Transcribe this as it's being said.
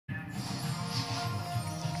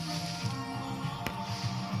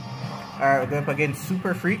Alright, we're going up against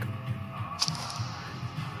Super Freak.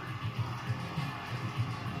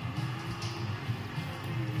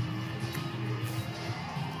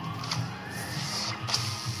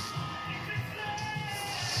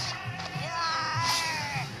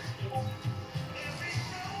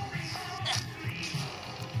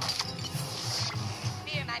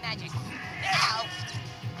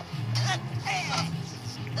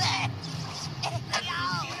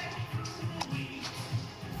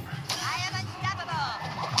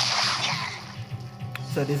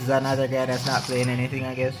 So this is another guy that's not playing anything,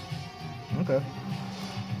 I guess. Okay.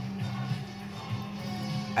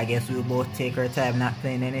 I guess we'll both take our time not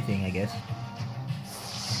playing anything, I guess.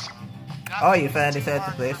 Oh, you finally decided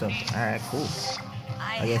to play something. Alright, cool.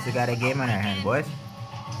 I guess we got a game on our hand, boys.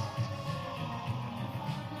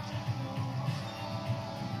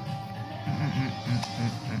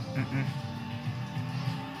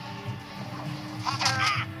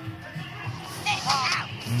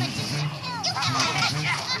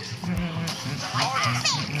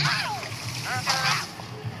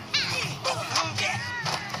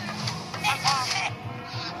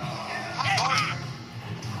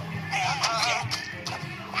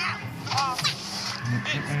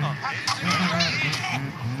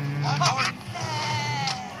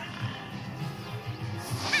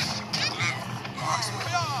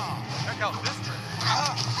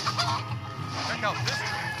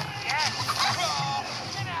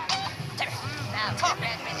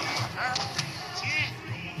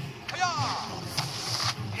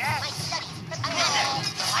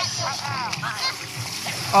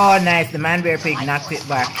 Oh, nice. The man bear pig knocked it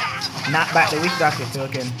back. Knocked back the wish doctor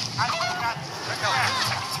token.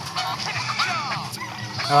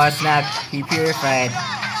 Oh, snap. He purified.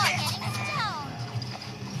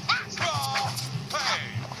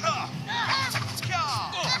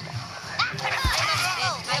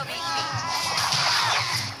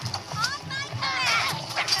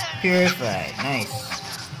 Purified. Nice.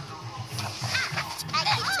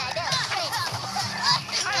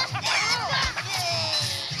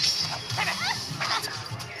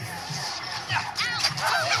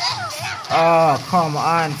 Oh, come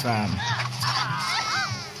on, fam.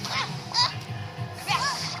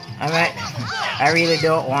 I really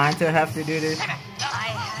don't want to have to do this.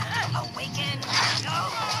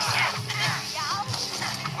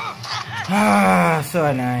 Ah, so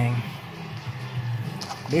annoying.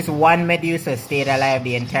 This one Medusa stayed alive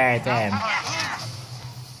the entire time.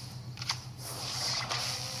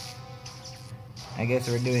 I guess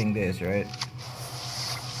we're doing this, right?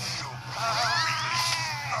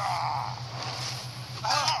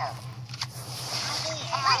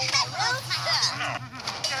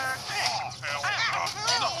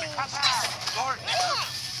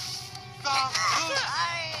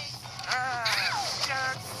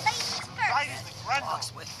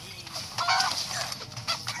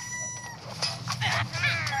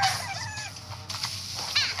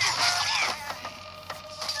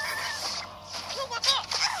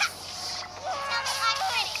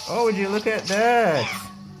 Oh, would you look at that?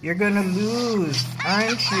 You're gonna lose,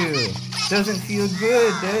 aren't you? Doesn't feel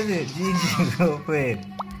good, does it? GG, go play.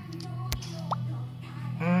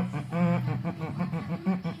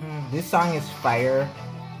 This song is fire.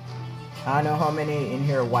 I don't know how many in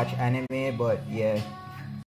here watch anime, but yeah.